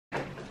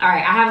All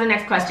right, I have the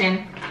next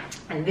question,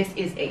 and this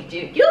is a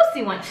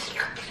juicy one.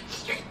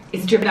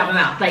 It's dripping out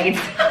my mouth, like it's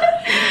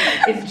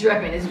it's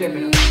dripping, it's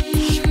dripping.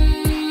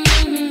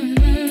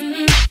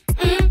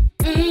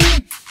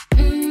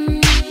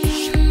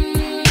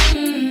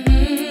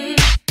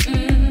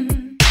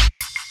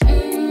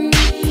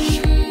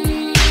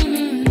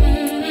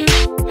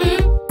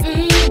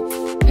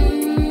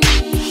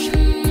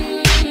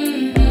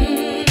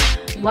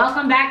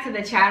 Welcome back to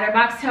the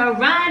Chatterbox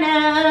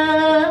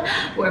Toronto.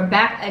 We're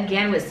back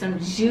again with some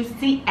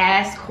juicy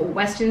ass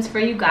questions for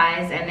you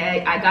guys, and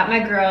I got my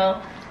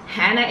girl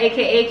Hannah,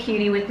 aka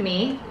Cutie, with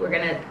me. We're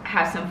gonna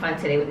have some fun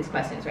today with these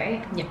questions,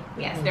 right? Yeah.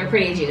 Yes, they're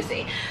pretty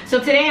juicy. So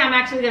today I'm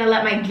actually gonna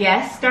let my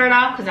guest start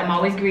off because I'm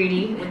always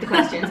greedy with the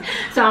questions.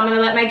 So I'm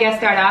gonna let my guest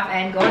start off,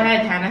 and go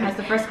ahead. Hannah has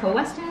the first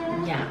question.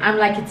 Yeah, I'm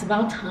like, it's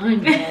about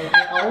time.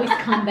 I always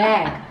come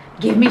back.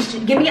 Give me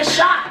a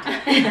shot.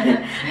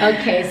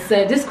 Okay,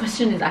 so this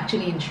question is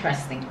actually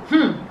interesting.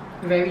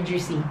 Very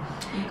juicy.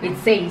 Okay. It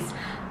says,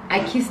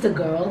 I kissed a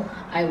girl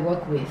I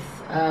work with,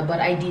 but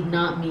I did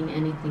not mean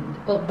anything.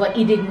 But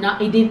it did not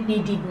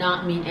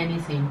mean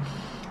anything.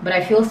 But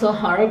I feel so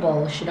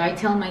horrible. Should I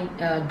tell my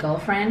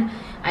girlfriend?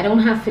 I don't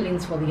have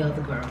feelings for the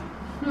other girl.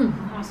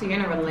 Oh, so you're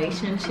in a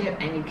relationship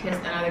and you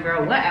kissed another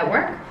girl. What, at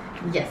work?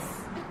 Yes.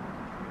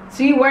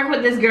 So you work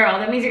with this girl.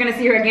 That means you're gonna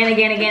see her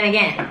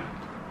again.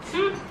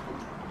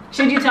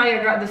 Should you tell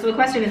your girl? So the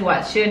question is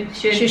what? Should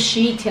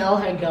she tell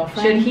her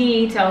girlfriend? Should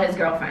he tell his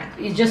girlfriend?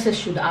 It just says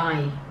should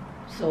I.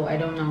 So I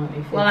don't know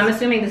if. Well, I'm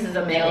assuming this is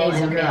a male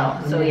and a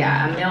girl. So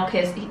yeah, a male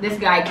kissed. This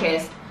guy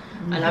kissed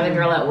another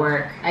girl at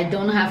work. I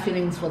don't have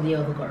feelings for the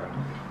other girl.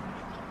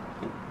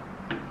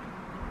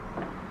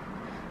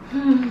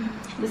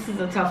 This is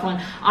a tough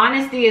one.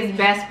 Honesty is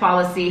best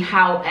policy.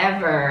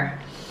 However,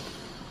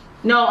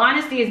 no,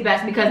 honesty is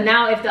best, because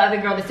now if the other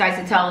girl decides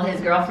to tell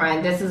his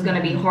girlfriend, this is going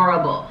to be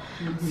horrible.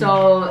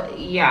 So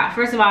yeah,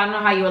 first of all, I don't know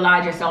how you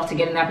allowed yourself to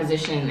get in that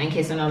position and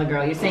kiss another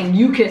girl. You're saying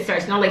you kissed her.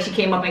 It's not like she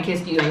came up and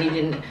kissed you and you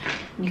didn't.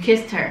 You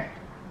kissed her.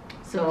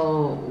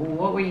 So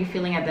what were you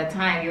feeling at that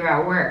time? You were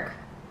at work.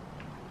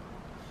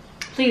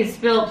 Please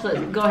spill. Please,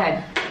 go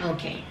ahead.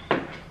 Okay.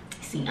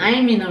 See, I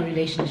am in a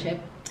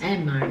relationship. I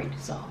am married,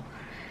 so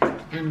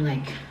I'm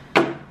like,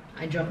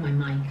 I drop my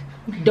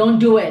mic. Don't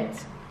do it.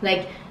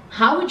 Like,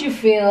 how would you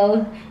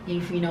feel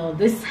if, you know,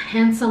 this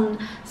handsome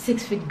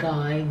 6-foot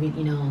guy with,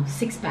 you know,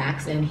 6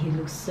 packs, and he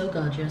looks so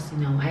gorgeous, you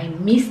know, I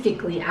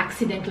mystically,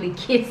 accidentally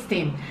kissed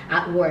him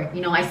at work.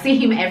 You know, I see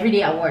him every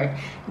day at work.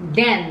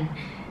 Then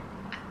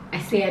I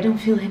say I don't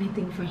feel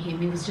anything for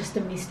him. It was just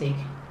a mistake.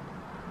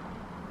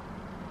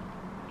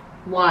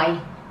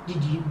 Why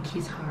did you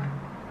kiss her?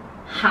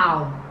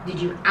 How did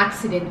you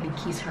accidentally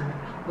kiss her?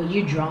 Were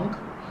you drunk?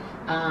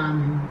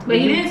 But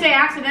he didn't say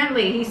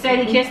accidentally. He said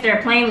he kissed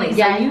her plainly.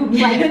 Yeah, so you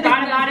like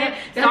thought about it.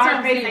 That's what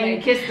I'm face saying. And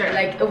you kissed her.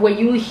 Like, were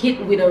you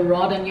hit with a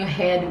rod on your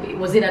head?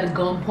 Was it at a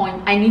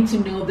gunpoint? I need to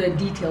know the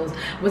details.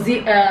 Was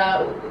it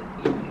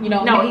you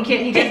know? No, he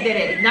just did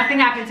it. Nothing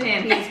happened to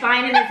him. He was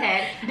fine in his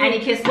head, and he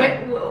kissed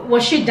her.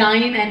 Was she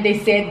dying? And they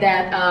said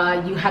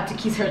that you had to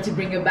kiss her to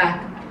bring her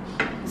back.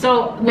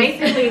 So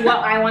basically what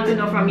I want to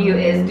know from you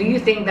is, do you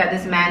think that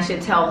this man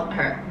should tell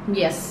her?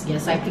 Yes,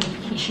 I think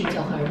he should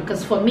tell her,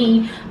 because for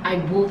me, I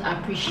would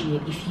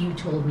appreciate if you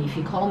told me, if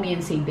you call me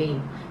and say,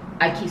 babe,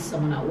 I kissed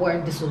someone at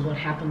work, this was what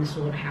happened,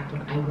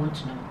 I want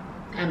to know.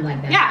 I'm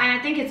like that. Yeah, and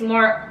I think it's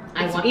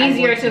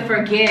easier to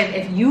forgive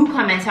if you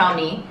come and tell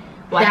me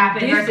what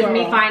happened versus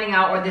me finding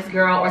out, or this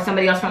girl or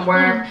somebody else from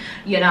work,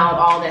 you know,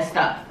 all this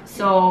stuff.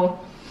 So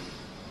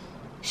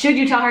should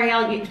you tell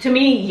her? To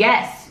me,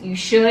 yes. You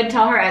should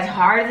tell her, as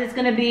hard as it's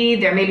gonna be.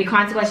 There may be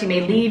consequences. She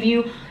may leave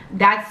you.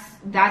 That's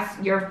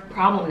your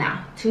problem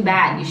now. Too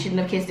bad. You shouldn't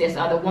have kissed this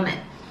other woman.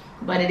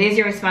 But it is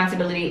your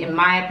responsibility, in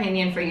my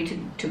opinion, for you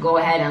to go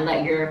ahead and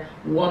let your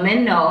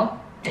woman know.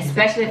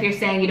 Especially if you're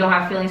saying you don't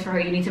have feelings for her,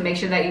 you need to make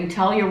sure that you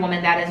tell your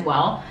woman that as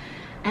well.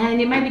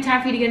 And it might be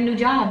time for you to get a new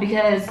job,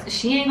 because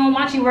she ain't gonna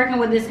want you working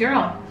with this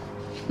girl.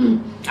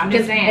 I'm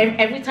just saying.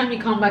 Every time you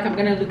come back, I'm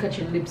gonna look at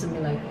your lips and be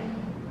like,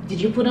 did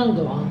you put on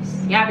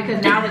gloves? Yeah,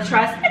 because now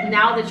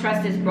the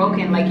trust is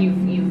broken. Like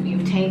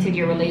you've tainted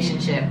your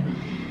relationship,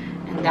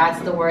 and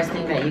that's the worst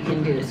thing that you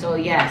can do. So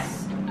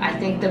yes, I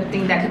think the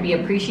thing that could be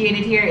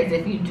appreciated here is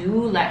if you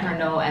do let her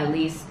know at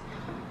least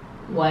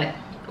what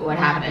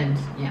happened.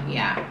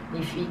 Yeah.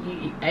 If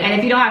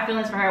you don't have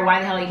feelings for her, why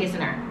the hell are you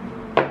kissing her?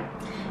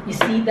 You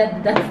see,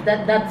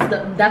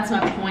 that's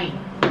my point.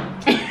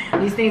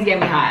 These things get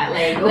me hot.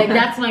 Like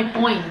that's my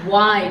point.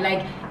 Why?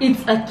 Like,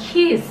 it's a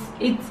kiss.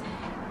 It's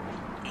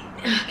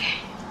okay.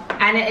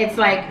 And it's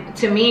like,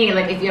 to me,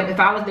 like if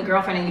I was the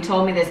girlfriend and you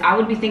told me this, I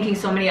would be thinking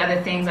so many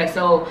other things. Like,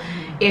 so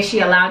if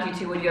she allowed you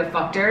to, would you have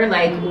fucked her?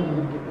 Like,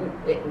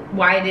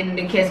 why didn't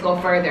the kiss go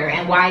further?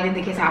 And why did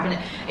the kiss happen?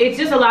 It's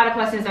just a lot of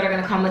questions that are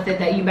going to come with it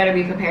that you better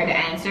be prepared to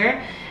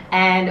answer.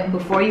 And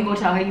before you go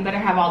tell her, you better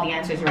have all the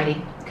answers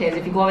ready. Because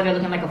if you go over there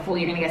looking like a fool,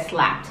 you're going to get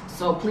slapped.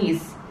 So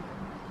please,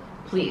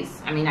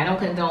 I mean, I don't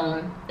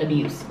condone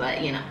abuse,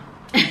 but you know,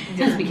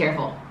 just be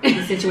careful.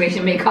 The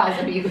situation may cause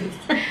abuse.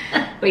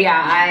 But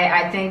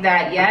yeah, I think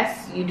that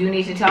yes, you do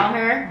need to tell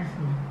her.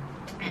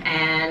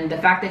 And the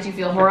fact that you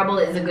feel horrible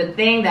is a good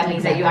thing. That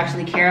means that you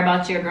actually care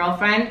about your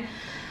girlfriend.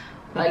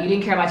 But you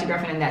didn't care about your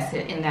girlfriend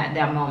in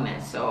that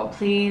moment. So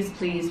please,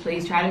 please,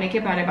 please try to make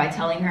it better by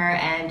telling her,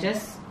 and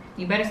just,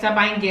 you better start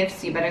buying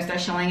gifts. You better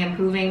start showing and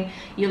proving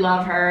you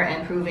love her,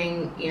 and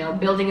proving, you know,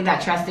 building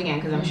that trust again,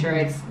 because I'm sure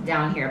it's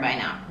down here by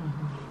now.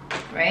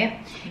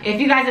 Right?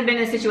 If you guys have been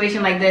in a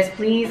situation like this,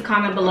 please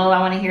comment below. I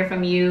want to hear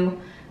from you.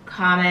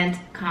 Comment,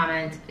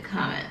 comment,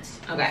 comment.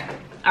 Okay.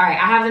 All right,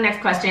 I have the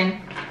next question.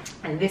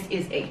 And this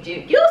is a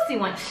juicy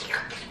one.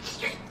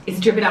 It's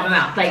dripping out my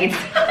mouth. Like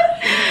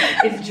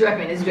it's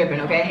dripping,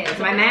 okay?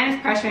 So my man is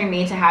pressuring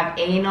me to have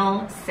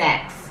anal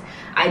sex.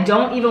 I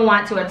don't even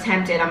want to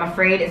attempt it. I'm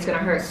afraid it's gonna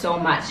hurt so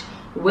much.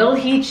 Will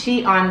he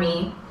cheat on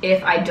me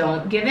if I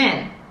don't give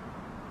in?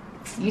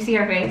 You see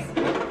her face?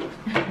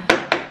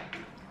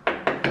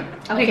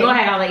 Okay, go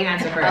ahead, I'll let you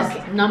answer first.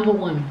 Okay, number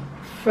one,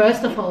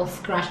 first of all,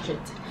 scratch it.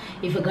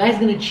 If a guy's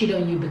gonna cheat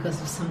on you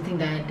because of something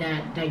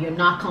that you're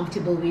not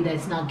comfortable with,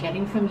 that's not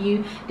getting from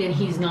you, then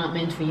he's not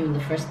meant for you in the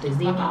first place.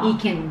 He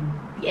can,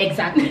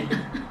 exactly,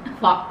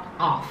 fuck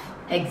off.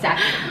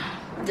 Exactly.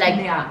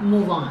 Like,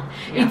 move on.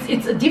 Yeah.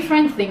 It's a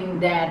different thing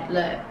that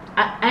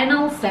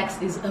anal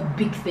sex is a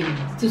big thing.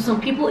 To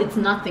some people, it's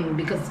nothing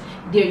because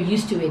they're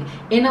used to it.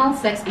 Anal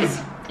sex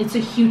it's a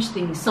huge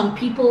thing. Some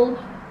people,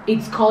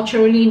 it's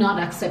culturally not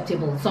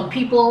acceptable. Some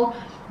people,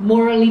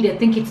 morally, they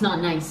think it's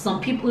not nice. Some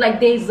people, like,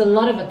 there's a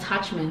lot of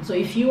attachment. So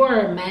if you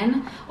are a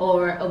man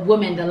or a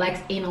woman that likes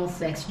anal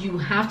sex, you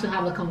have to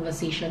have a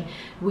conversation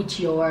with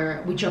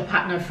your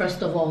partner.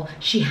 First of all,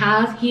 he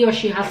or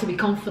she has to be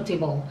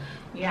comfortable.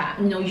 Yeah,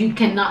 you know, you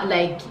cannot,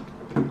 like,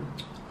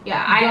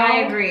 yeah,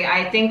 I agree.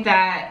 I think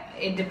that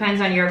it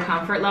depends on your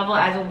comfort level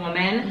as a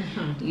woman.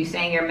 You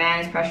saying your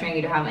man is pressuring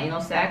you to have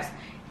anal sex,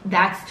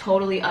 that's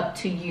totally up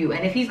to you.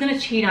 And if he's gonna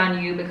cheat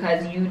on you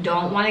because you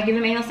don't want to give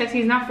him anal sex,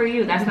 he's not for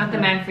you. That's not the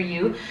man for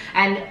you.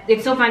 And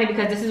it's so funny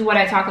because this is what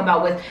I talk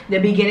about with the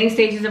beginning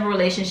stages of a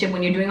relationship,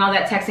 when you're doing all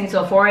that texting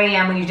till 4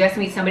 a.m. when you just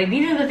meet somebody.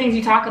 These are the things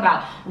you talk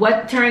about.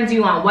 What turns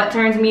you on? What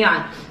turns me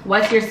on?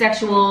 What's your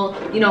sexual,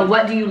 you know,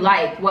 what do you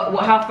like?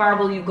 How far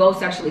will you go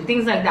sexually?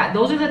 Things like that.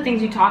 Those are the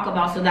things you talk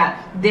about, so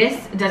that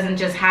this doesn't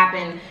just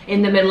happen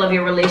in the middle of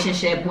your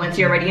relationship once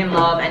you're already in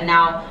love and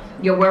now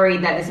you're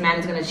worried that this man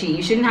is going to cheat.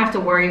 You shouldn't have to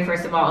worry,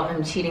 first of all, of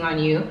him cheating on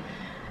you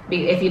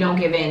if you don't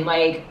give in.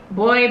 Like,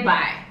 boy,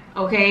 bye.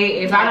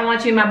 Okay? If I don't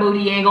want you in my booty,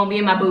 you ain't going to be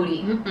in my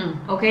booty.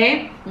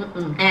 Okay?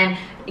 And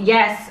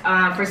yes,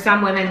 for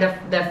some women,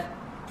 the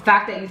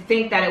fact that you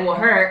think that it will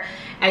hurt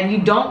and you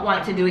don't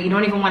want to do it, you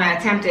don't even want to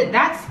attempt it,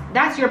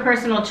 that's your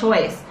personal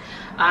choice.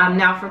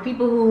 Now, for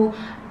people who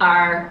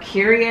are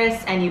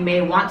curious and you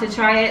may want to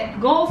try it,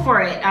 go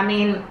for it. I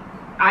mean,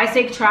 I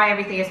say try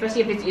everything,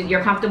 especially if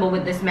you're comfortable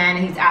with this man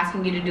and he's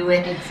asking you to do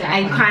it,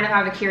 and you kind of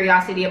have a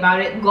curiosity about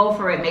it. Go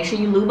for it. Make sure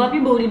you lube up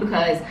your booty,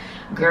 because,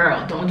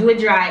 girl, don't do it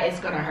dry. It's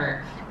gonna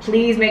hurt.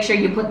 Please make sure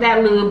you put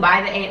that lube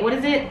by the what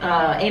is it?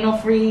 Anal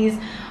freeze.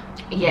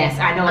 Yes,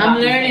 I know. I'm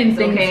learning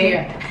things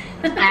here.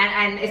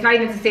 and it's not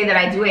even to say that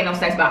I do anal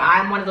sex, but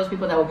I'm one of those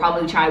people that will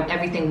probably try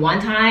everything one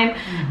time,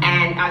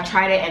 and I've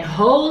tried it and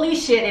holy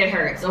shit, it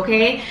hurts.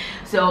 Okay,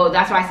 so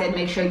that's why I said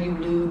make sure you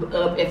lube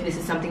up if this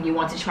is something you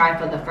want to try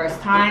for the first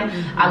time.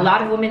 A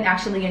lot of women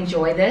actually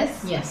enjoy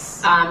this.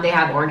 Yes. They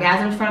have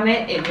orgasms from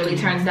it. It really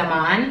turns them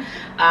on.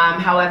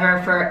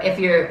 However, if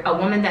you're a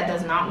woman that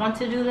does not want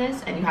to do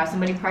this and you have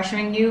somebody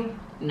pressuring you,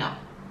 no.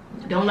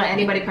 Don't let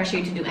anybody pressure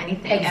you to do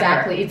anything.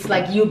 Exactly. Ever. It's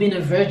like you've been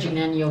a virgin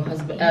and your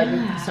husband,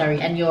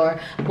 and your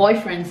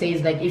boyfriend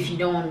says, like, if you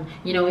don't,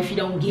 if you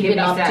don't give it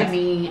up to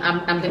me,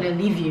 I'm gonna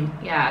leave you.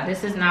 Yeah,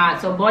 this is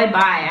not. So boy,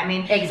 bye. I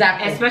mean,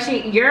 exactly.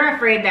 Especially you're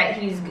afraid that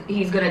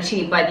he's gonna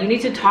cheat, but you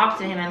need to talk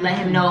to him and let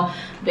him know,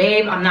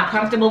 babe, I'm not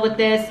comfortable with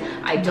this.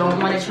 I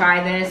don't want to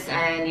try this,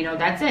 and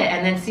that's it.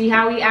 And then see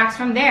how he acts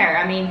from there.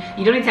 I mean,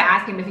 you don't need to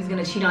ask him if he's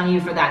gonna cheat on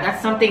you for that.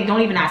 That's something.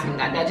 Don't even ask him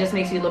that. That just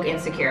makes you look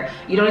insecure.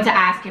 You don't need to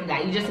ask him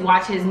that. You just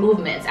watch his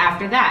movements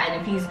after that,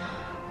 and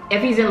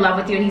if he's in love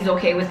with you and he's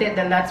okay with it,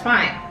 then that's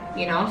fine.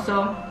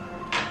 So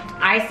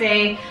I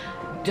say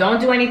don't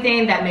do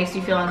anything that makes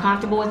you feel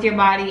uncomfortable with your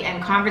body,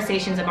 and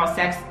conversations about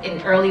sex in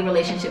early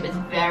relationship is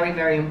very,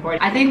 very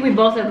important. I think we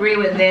both agree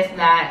with this,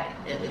 that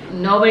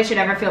nobody should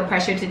ever feel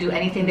pressured to do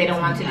anything they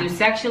don't want to do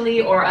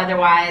sexually or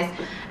otherwise,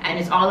 and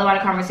it's all about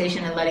a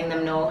conversation and letting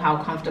them know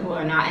how comfortable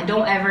or not. And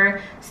don't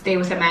ever stay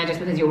with a man just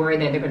because you're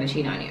worried that they're going to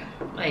cheat on you.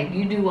 Like,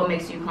 you do what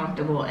makes you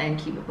comfortable and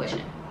keep it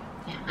pushing.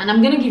 Yeah. And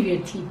I'm gonna give you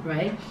a tip,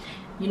 right?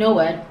 You know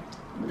what,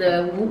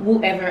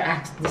 whoever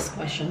asked this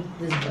question,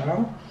 this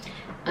girl,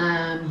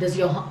 does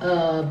your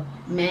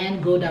man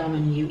go down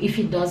on you? If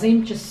he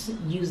doesn't, just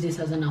use this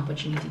as an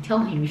opportunity. Tell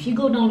him, if you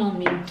go down on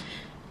me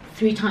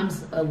 3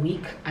 times a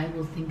week, I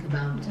will think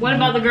about it. What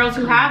about the girls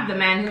who have the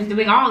man who's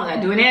doing all of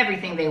that, doing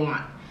everything they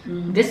want?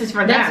 This is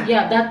for them.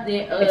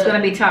 It's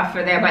gonna be tough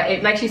for them.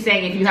 But like she's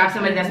saying, if you have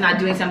somebody that's not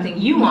doing something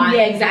you want,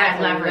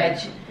 exactly,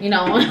 leverage.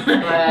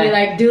 But, you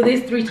like, do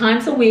this 3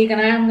 times a week, and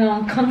I'm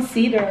gonna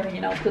consider,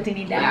 putting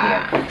it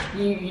down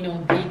here.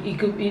 It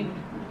could be.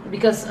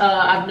 because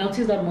I've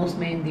noticed that most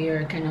men,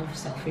 they're kind of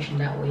selfish in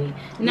that way.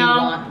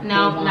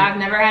 I've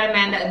never had a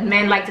man that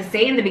men like to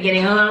say in the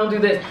beginning, oh, I don't do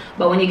this,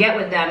 but when you get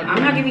with them,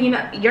 I'm not giving you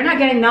you're not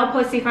getting no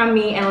pussy from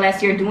me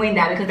unless you're doing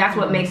that, because that's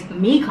what makes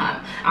me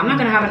come. I'm not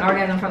gonna have an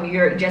orgasm from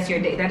your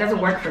date. That doesn't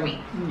work for me.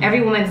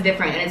 Every woman's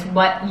different, and it's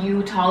what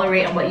you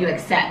tolerate and what you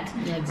accept.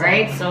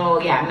 Right?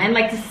 So yeah, men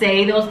like to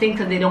say those things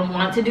because they don't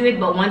want to do it,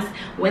 but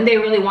when they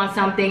really want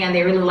something and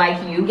they really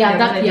like you,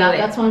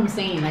 that's what I'm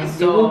saying. Like,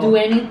 they will do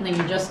anything,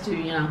 you just do,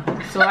 you know.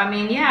 So I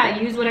mean, yeah,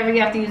 use whatever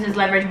you have to use as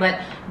leverage,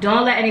 but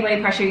don't let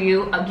anybody pressure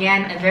you.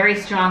 Again, very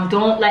strong.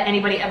 Don't let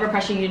anybody ever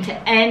pressure you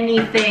into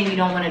anything you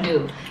don't want to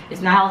do.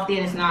 It's not healthy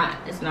and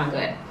it's not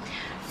good.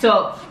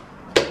 So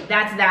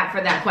that's that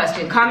for that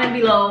question. Comment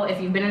below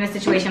if you've been in a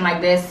situation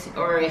like this,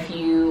 or if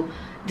you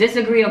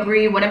disagree,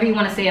 agree, whatever you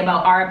want to say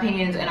about our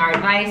opinions and our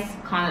advice,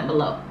 comment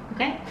below.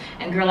 Okay?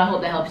 And girl, I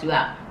hope that helps you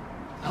out.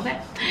 Okay?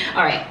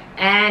 All right.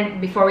 And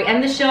before we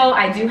end the show,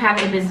 I do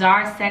have a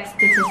bizarre sex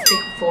statistic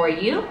for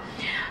you.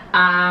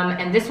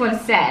 And this one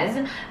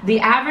says, the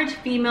average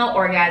female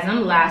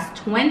orgasm lasts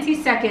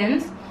 20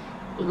 seconds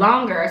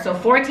longer, so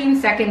 14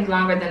 seconds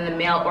longer than the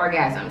male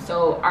orgasm.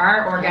 So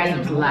our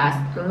orgasms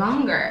last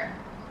longer.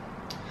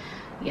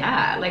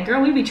 Yeah, like,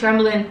 girl, we be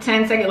trembling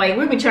 10 seconds, like,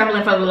 we be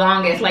trembling for the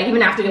longest, like,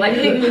 even after, like,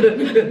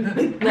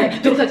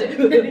 like, don't touch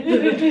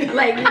it,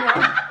 like, you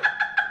know.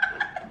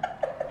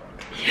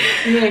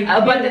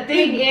 But the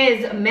thing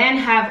is, men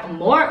have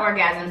more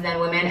orgasms than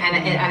women,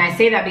 and I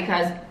say that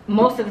because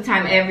most of the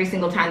time, every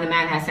single time the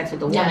man has sex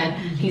with the woman,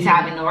 he's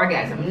having an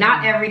orgasm.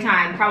 Not every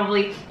time.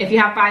 Probably if you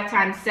have 5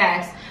 times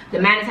sex, the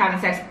man is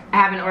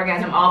having an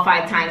orgasm all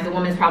 5 times. The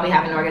woman's probably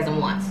having an orgasm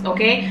once.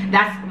 Okay,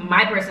 that's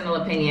my personal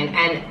opinion,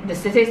 and the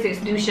statistics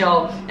do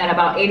show that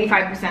about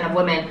 85% of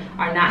women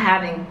are not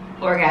having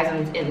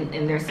orgasms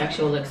in their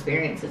sexual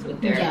experiences with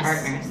their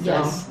partners.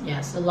 So.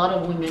 Yes, a lot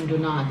of women do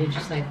not. They're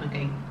just like,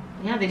 okay.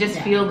 Yeah, they just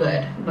feel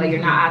good, but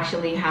you're not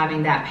actually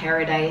having that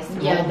paradise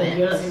moment.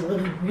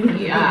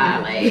 Yeah,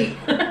 like,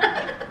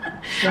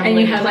 and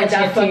you have like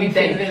that funny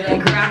thing,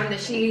 like grabbing the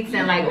sheets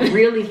and like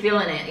really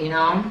feeling it, you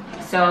know.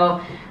 So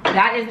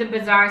that is the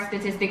bizarre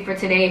statistic for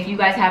today. If you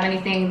guys have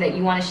anything that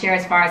you want to share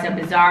as far as a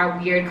bizarre,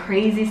 weird,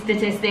 crazy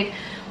statistic,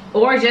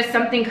 or just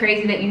something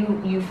crazy that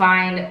you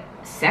find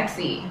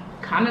sexy,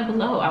 comment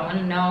below. I want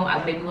to know.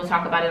 Maybe we'll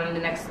talk about it on the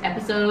next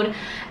episode.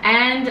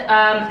 And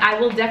I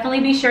will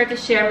definitely be sure to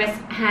share Miss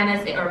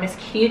Hannah's, or Miss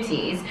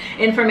Cutie's,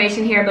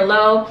 information here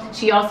below.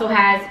 She also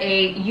has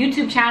a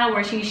YouTube channel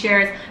where she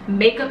shares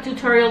makeup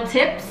tutorial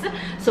tips.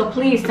 So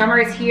please, summer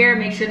is here.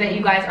 Make sure that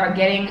you guys are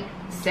getting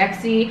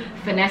sexy,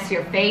 finesse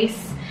your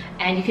face.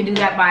 And you can do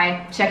that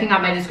by checking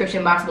out my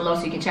description box below,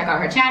 so you can check out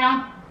her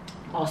channel.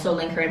 Also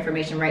link her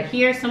information right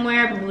here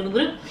somewhere.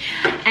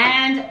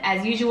 And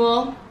as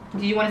usual,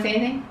 did you want to say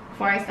anything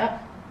before I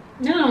stop?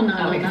 No,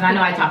 because I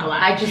know I talk a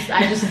lot. I just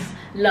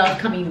love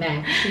coming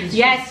back.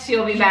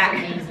 She'll be back.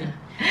 Amazing.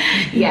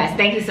 Yes,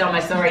 thank you so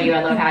much. So are you.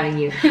 I love having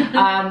you.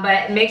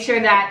 But make sure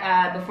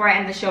that before I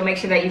end the show, make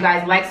sure that you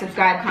guys like,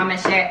 subscribe, comment,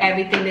 share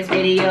everything this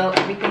video,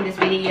 everything this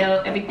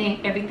video.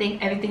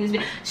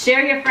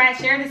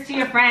 Share this to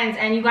your friends,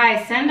 and you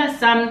guys send us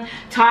some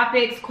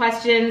topics,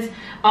 questions,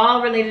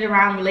 all related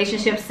around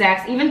relationships,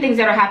 sex, even things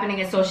that are happening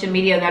in social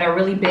media that are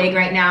really big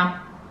right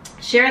now.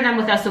 Share them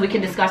with us so we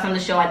can discuss on the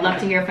show. I'd love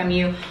to hear from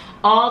you.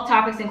 All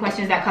topics and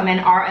questions that come in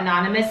are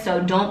anonymous,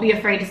 so don't be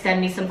afraid to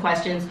send me some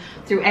questions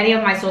through any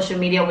of my social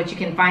media, which you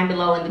can find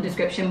below in the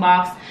description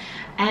box.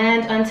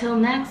 And until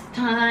next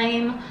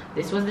time,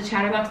 this was the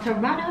Chatterbox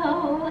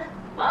Toronto.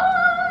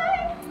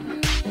 Bye!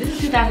 This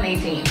is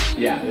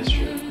 2018. Yeah, that's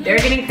true. They're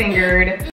getting fingered.